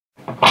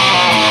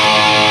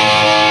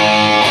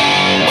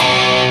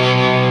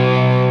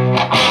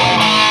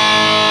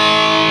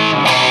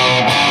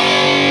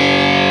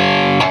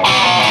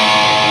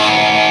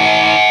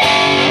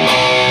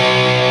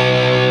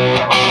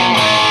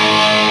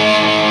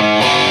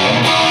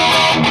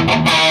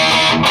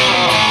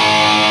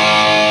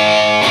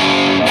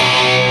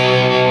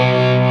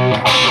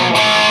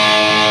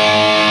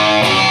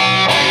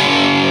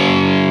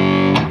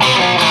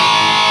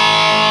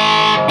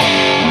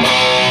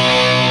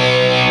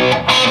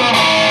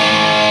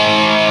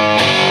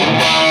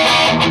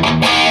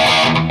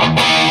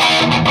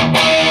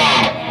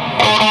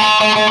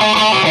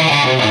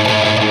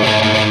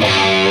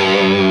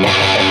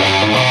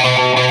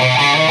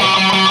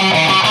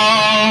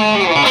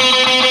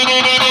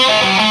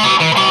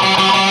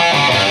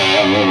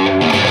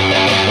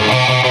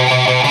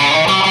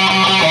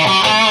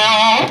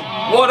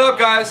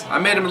guys, I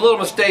made a little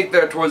mistake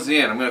there towards the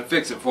end. I'm going to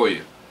fix it for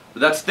you. But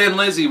that's Thin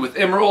Lizzy with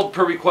Emerald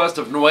per request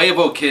of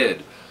Nuevo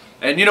Kid.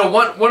 And you know,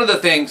 one of the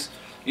things,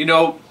 you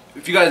know,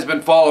 if you guys have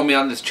been following me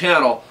on this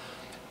channel,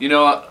 you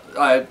know,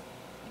 I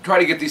try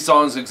to get these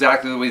songs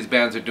exactly the way these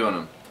bands are doing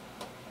them.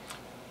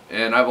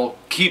 And I will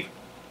keep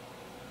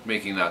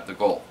making that the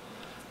goal.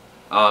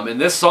 In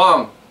this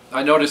song,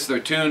 I noticed they're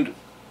tuned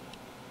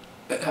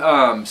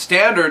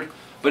standard,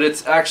 but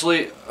it's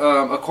actually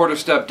a quarter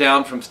step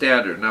down from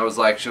standard. And I was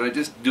like, should I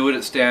just do it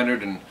at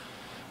standard?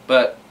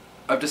 But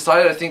I've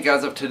decided, I think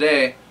as of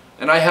today,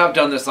 and I have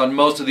done this on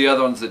most of the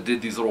other ones that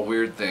did these little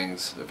weird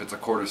things, if it's a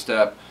quarter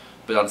step,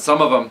 but on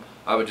some of them,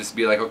 I would just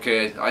be like,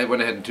 okay, I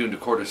went ahead and tuned a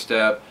quarter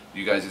step.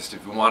 You guys just,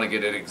 if you want to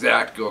get it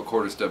exact, go a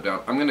quarter step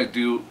down. I'm going to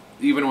do,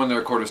 even when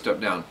they're a quarter step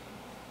down,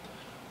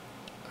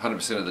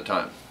 100% of the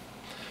time.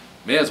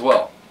 May as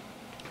well.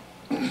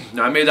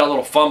 Now I made that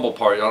little fumble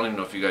part. I don't even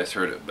know if you guys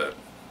heard it, but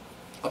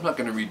I'm not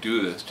going to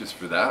redo this just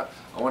for that.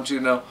 I want you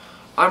to know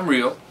I'm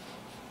real,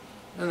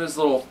 and there's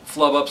little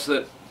flub ups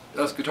that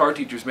us guitar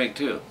teachers make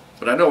too.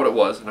 But I know what it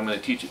was, and I'm going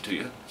to teach it to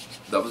you.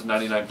 That was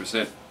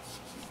 99%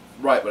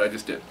 right what I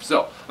just did.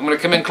 So I'm going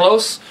to come in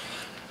close,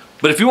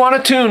 but if you want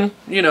to tune,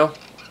 you know,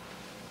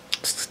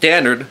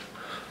 standard,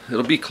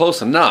 it'll be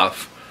close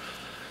enough.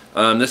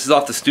 This is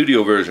off the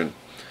studio version.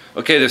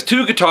 Okay, there's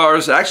 2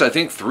 guitars, actually I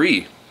think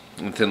 3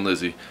 in Thin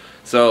Lizzy.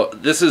 So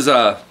this is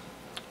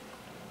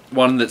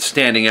one that's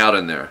standing out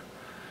in there.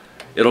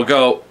 It'll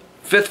go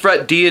 5th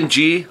fret D and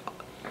G,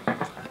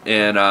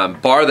 and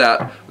bar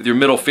that with your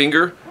middle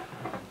finger,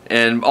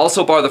 and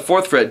also bar the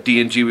 4th fret D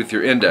and G with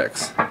your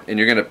index. And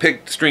you're going to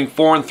pick string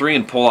 4 and 3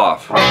 and pull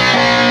off.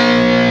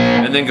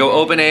 And then go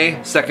open A,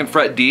 2nd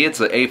fret D,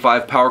 it's an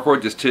A5 power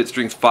chord, just hit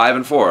strings 5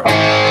 and 4.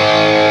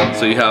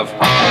 So you have,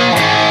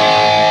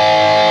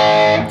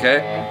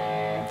 okay,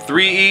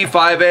 3E,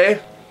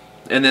 5A,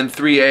 and then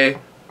 3A,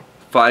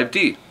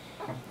 5D.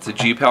 It's a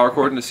G power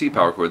chord and a C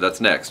power chord, that's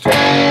next. And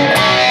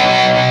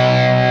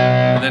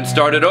then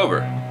start it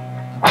over.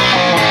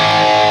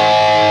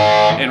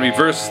 And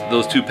reverse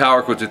those 2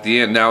 power chords at the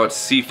end. Now it's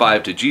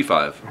C5 to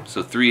G5.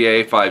 So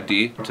 3A,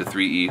 5D to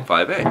 3E,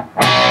 5A.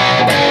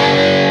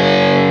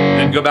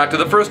 Then go back to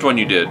the first one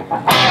you did.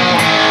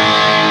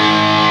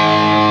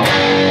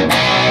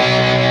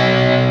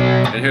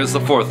 And here's the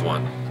 4th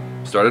one.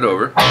 Start it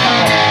over.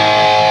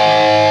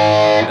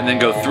 And then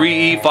go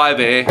 3E,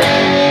 5A.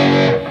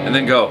 And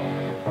then go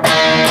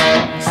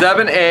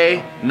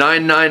 7A,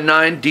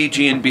 999, D,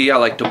 G, and B. I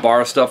like to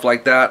bar stuff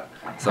like that.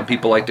 Some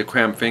people like to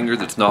cram fingers.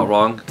 It's not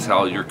wrong. It's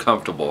how you're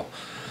comfortable.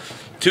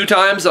 2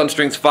 times on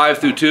strings 5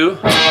 through 2.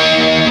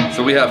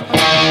 So we have.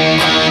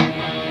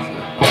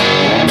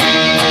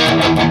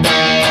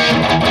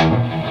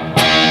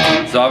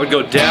 So I would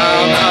go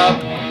down,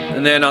 up,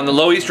 and then on the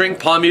low E string,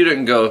 palm mute it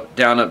and go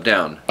down, up,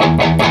 down.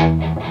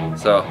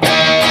 So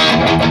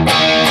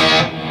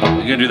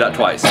you're gonna do that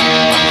twice.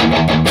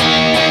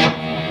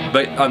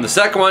 But on the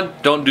second one,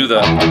 don't do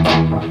the.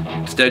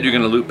 Instead, you're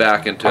going to loop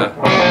back into.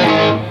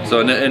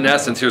 So in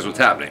essence, here's what's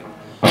happening.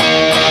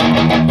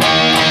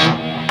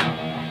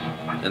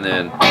 And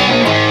then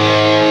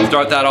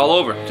start that all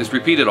over. Just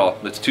repeat it all.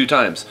 It's 2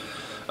 times.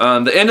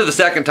 The end of the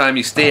second time,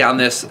 you stay on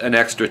this an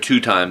extra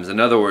 2 times. In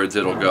other words,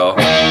 it'll go.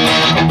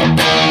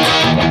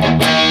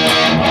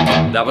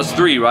 That was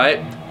 3,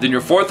 right? Then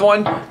your 4th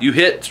one, you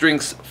hit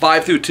strings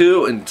 5 through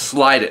 2 and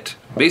slide it.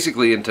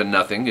 Basically into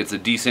nothing. It's a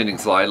descending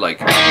slide, like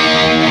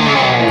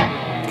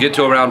get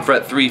to around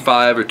fret 3,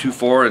 5 or 2,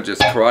 4 and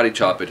just karate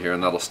chop it here,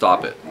 and that'll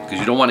stop it because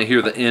you don't want to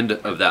hear the end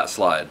of that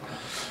slide.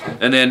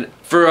 And then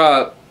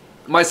for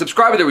my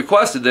subscriber that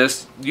requested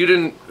this, you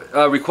didn't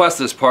request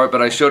this part,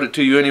 but I showed it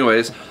to you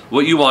anyways.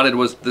 What you wanted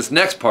was this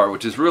next part,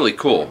 which is really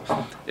cool.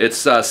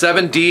 It's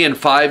 7D and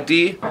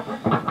 5D.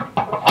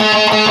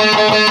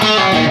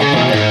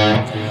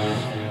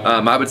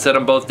 I would set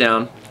them both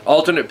down,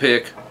 alternate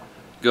pick.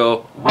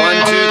 Go 1, 2,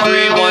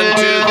 3, 1,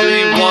 2,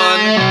 3, 1,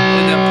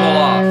 and then pull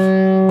off.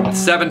 It's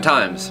 7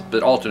 times,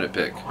 but alternate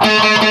pick. Pulling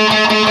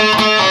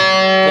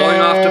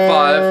off to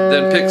 5,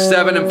 then pick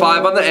 7 and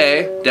 5 on the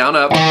A, down,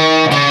 up,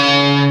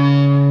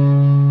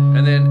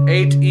 and then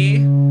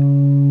 8E.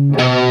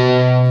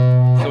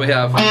 So we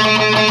have,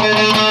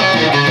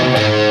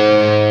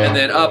 and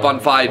then up on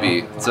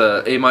 5E. It's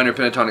a A minor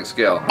pentatonic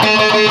scale.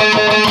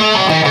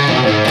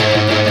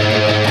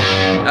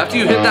 After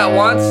you hit that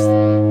once,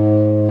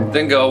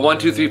 then go 1,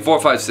 2, 3,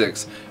 4, 5,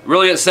 6.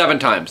 Really it's 7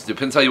 times.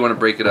 Depends how you want to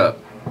break it up.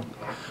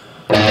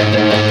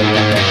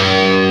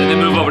 And then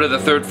move over to the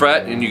 3rd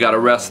fret and you got to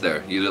rest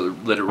there. You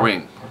let it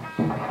ring.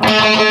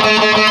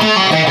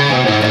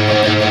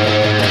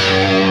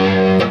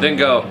 Then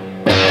go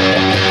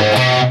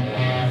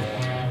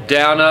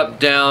down, up,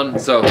 down.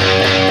 So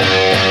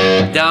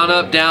down,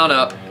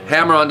 up.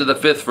 Hammer onto the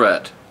 5th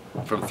fret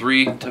from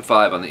 3 to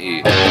 5 on the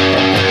E.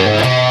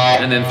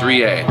 And then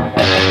 3A.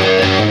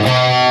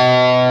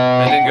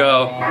 And then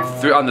go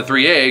on the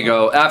 3A,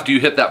 go after you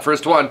hit that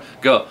first one,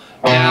 go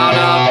down,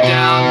 up,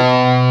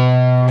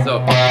 down. So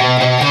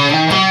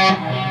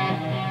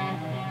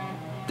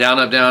down,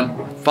 up,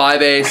 down,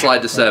 5A,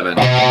 slide to 7.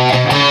 And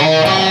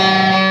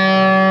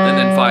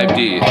then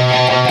 5D.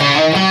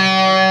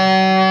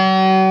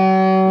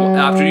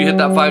 After you hit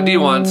that 5D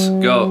once,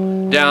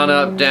 go down,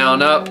 up,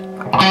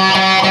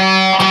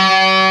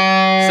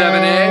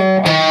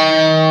 7A,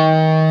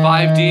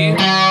 5D,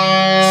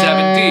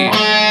 7D.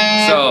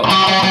 So,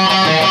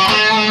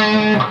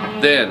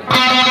 then,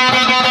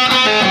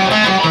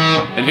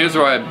 and here's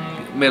where I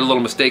made a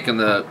little mistake in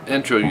the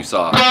intro you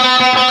saw.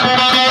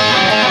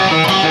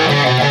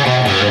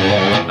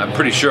 I'm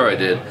pretty sure I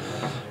did.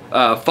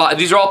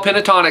 These are all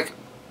pentatonic.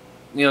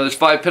 You know, there's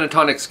 5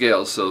 pentatonic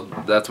scales, so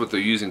that's what they're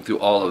using through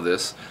all of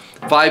this.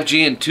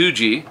 5G and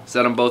 2G,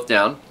 set them both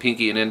down,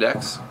 pinky and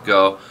index.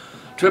 Go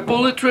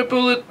triple it,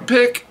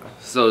 pick.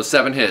 So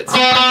 7 hits.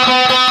 And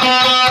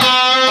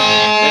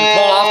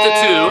pull off the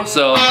 2,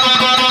 so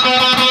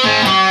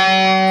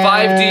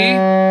 5D,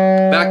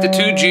 back to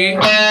 2G,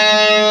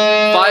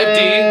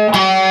 5D,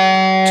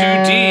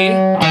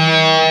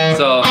 2D.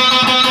 So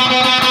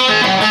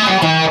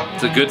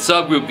it's a good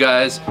subgroup,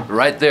 guys.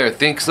 Right there,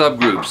 think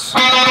subgroups.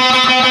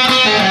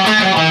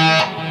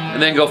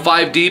 And then go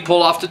 5D,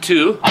 pull off to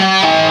 2. Pick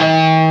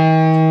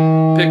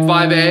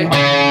 5A,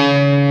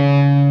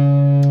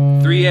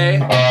 3A,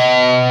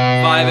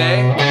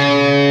 5A,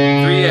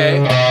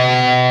 3A,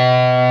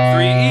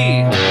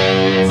 3E.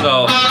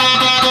 So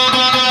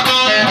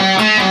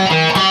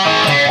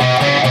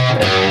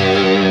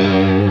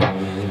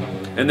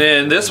and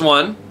then this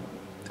one,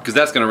 because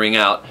that's going to ring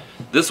out.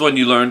 This one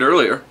you learned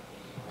earlier.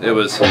 It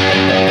was.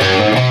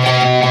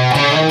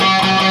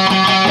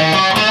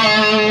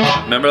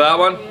 Remember that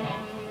one?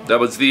 That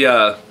was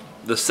the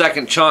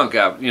second chunk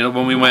out, you know,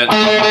 when we went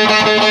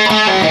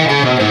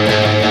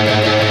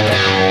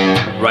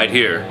right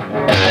here.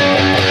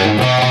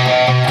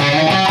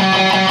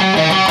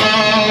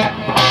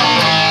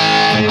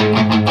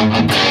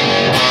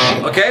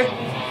 Okay?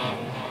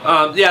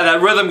 Yeah,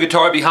 that rhythm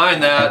guitar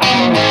behind that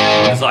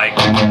is like,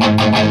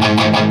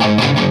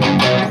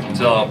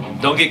 so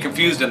don't get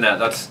confused in that.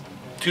 That's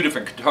 2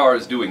 different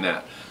guitars doing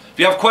that. If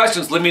you have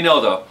questions, let me know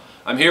though.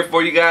 I'm here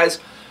for you guys.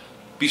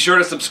 Be sure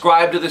to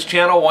subscribe to this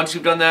channel. Once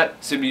you've done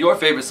that, send me your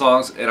favorite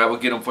songs and I will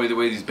get them for you the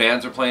way these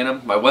bands are playing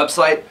them. My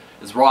website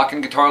is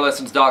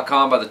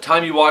rockinguitarlessons.com. By the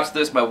time you watch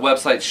this, my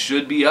website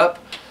should be up.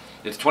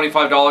 It's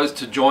 $25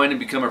 to join and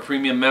become a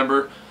premium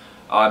member.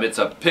 It's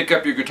a pick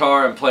up your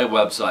guitar and play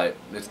website.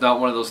 It's not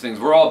one of those things.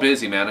 We're all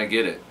busy, man. I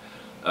get it.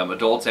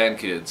 Adults and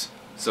kids.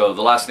 So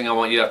the last thing I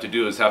want you to have to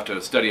do is have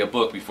to study a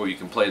book before you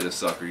can play this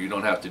sucker. You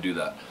don't have to do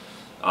that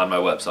on my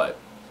website.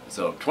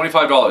 So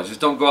 $25. Just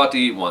don't go out to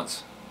eat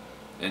once.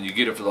 And you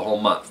get it for the whole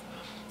month.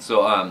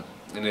 So, and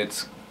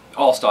it's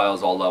all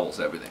styles, all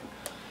levels, everything.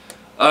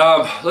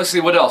 Let's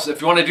see what else.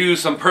 If you want to do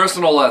some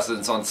personal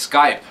lessons on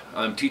Skype,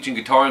 I'm teaching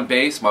guitar and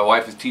bass. My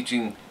wife is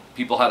teaching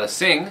people how to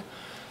sing.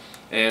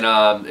 And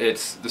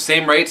it's the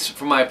same rates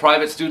for my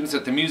private students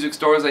at the music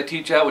stores I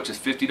teach at, which is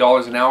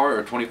 $50 an hour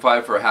or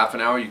 $25 for a half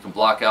an hour. You can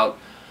block out,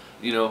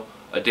 you know,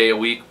 a day a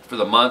week for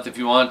the month if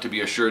you want to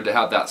be assured to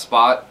have that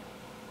spot,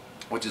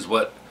 which is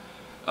what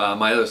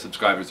my other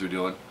subscribers are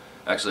doing.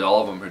 Actually, all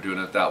of them are doing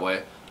it that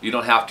way. You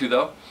don't have to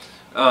though.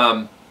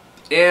 And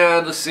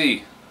let's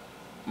see,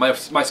 my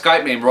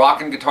Skype name,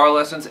 Rockin' Guitar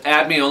Lessons.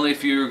 Add me only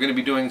if you're going to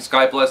be doing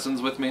Skype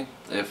lessons with me.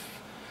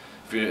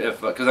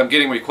 Because I'm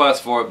getting requests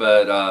for it,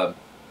 but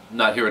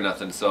not hearing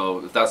nothing.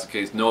 So if that's the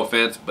case, no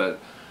offense, but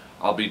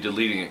I'll be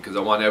deleting it because I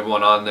want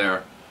everyone on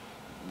there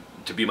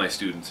to be my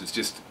students. It's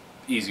just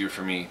easier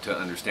for me to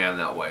understand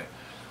that way.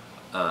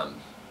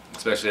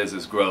 Especially as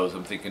this grows,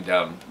 I'm thinking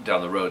down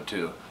the road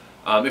too.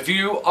 If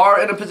you are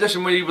in a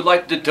position where you would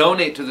like to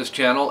donate to this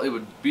channel, it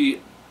would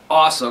be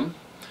awesome.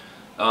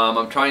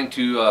 I'm trying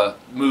to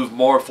move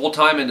more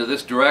full-time into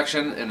this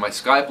direction and my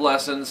Skype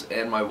lessons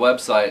and my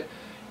website,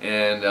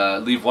 and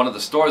leave one of the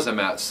stores I'm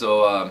at.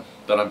 So,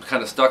 but I'm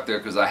kind of stuck there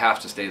because I have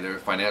to stay there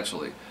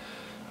financially.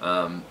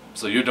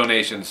 So your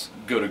donations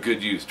go to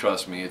good use,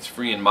 trust me. It's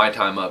freeing my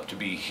time up to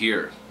be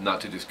here,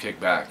 not to just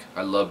kick back.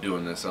 I love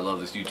doing this. I love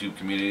this YouTube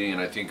community,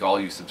 and I think all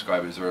you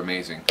subscribers are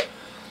amazing.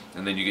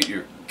 And then you get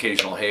your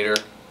occasional hater.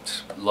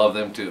 Love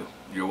them too.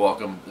 You're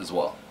welcome as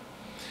well.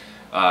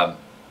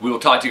 We will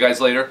talk to you guys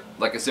later.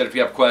 Like I said, if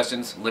you have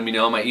questions, let me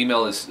know. My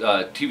email is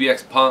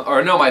tvxpunk,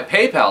 or no, my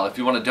PayPal if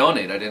you want to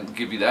donate. I didn't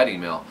give you that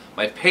email.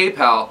 My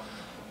PayPal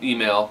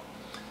email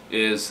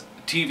is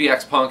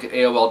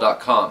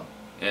tvxpunk@aol.com.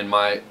 And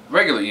my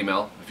regular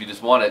email, if you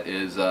just want it,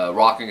 is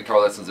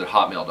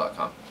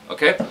rockinguitarlessons@hotmail.com.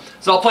 Okay?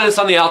 So I'll play this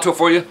on the outro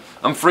for you.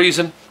 I'm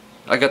freezing.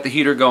 I got the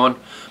heater going.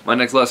 My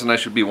next lesson I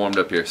should be warmed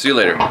up here. See you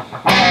later.